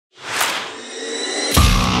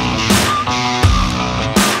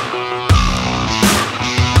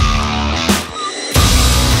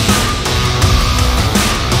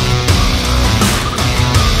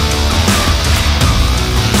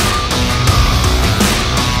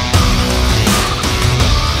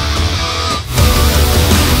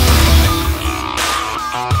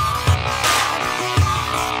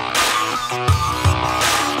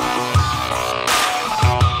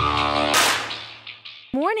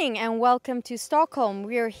morning and welcome to Stockholm.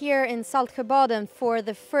 We are here in Saltsjöbaden for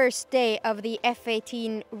the first day of the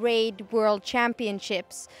F18 Raid World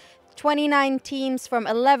Championships. 29 teams from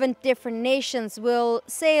 11 different nations will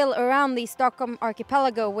sail around the Stockholm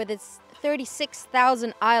archipelago with its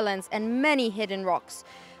 36,000 islands and many hidden rocks.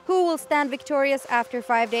 Who will stand victorious after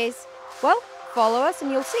 5 days? Well, follow us and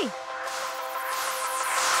you'll see.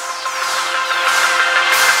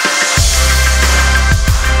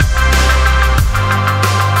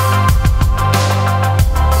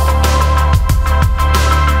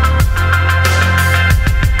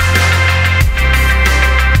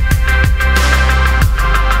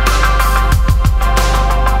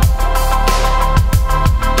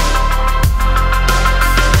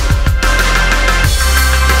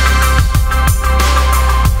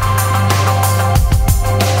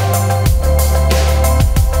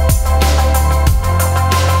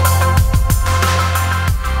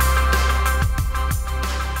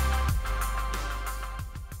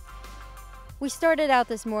 We started out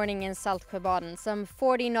this morning in Saltsjöbaden. Some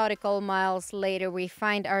 40 nautical miles later, we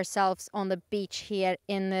find ourselves on the beach here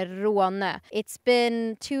in Råne. It's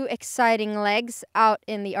been 2 exciting legs out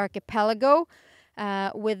in the archipelago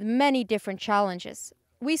with many different challenges.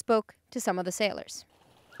 We spoke to some of the sailors.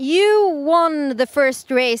 You won the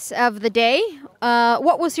first race of the day.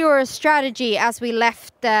 What was your strategy as we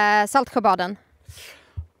left Saltsjöbaden?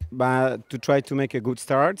 To try to make a good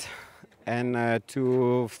start. And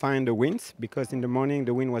to find the winds, because in the morning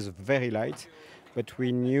the wind was very light, but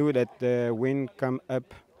we knew that the wind come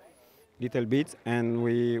up a little bit, and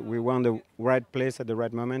we were on the right place at the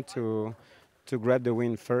right moment to grab the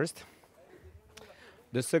wind first.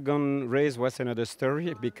 The second race was another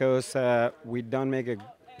story, because we don't make a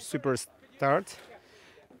super start,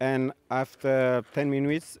 and after 10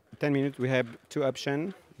 minutes we have 2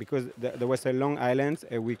 options. Because there was a long island,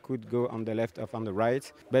 we could go on the left or on the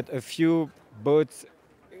right. But a few boats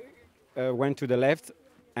went to the left,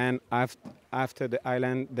 and after the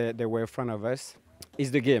island, they were in front of us. It's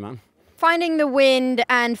the game, huh? Finding the wind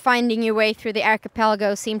and finding your way through the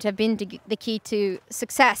archipelago seem to have been the key to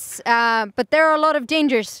success. But there are a lot of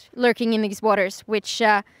dangers lurking in these waters, which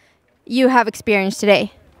you have experienced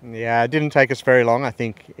today. Yeah, it didn't take us very long. I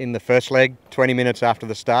think in the first leg, 20 minutes after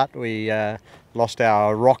the start, we lost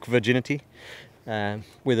our rock virginity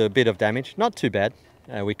with a bit of damage. Not too bad.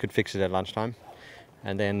 We could fix it at lunchtime.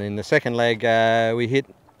 And then in the second leg, we hit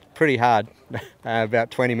pretty hard about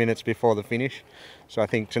 20 minutes before the finish. So I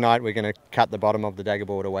think tonight we're going to cut the bottom of the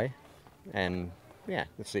daggerboard away. And yeah,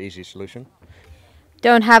 that's the easy solution.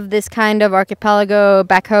 Don't have this kind of archipelago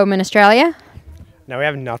back home in Australia? No, we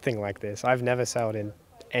have nothing like this. I've never sailed in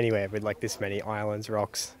anywhere with like this many islands,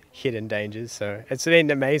 rocks, hidden dangers. So it's been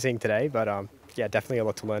amazing today, but yeah, definitely a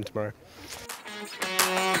lot to learn tomorrow.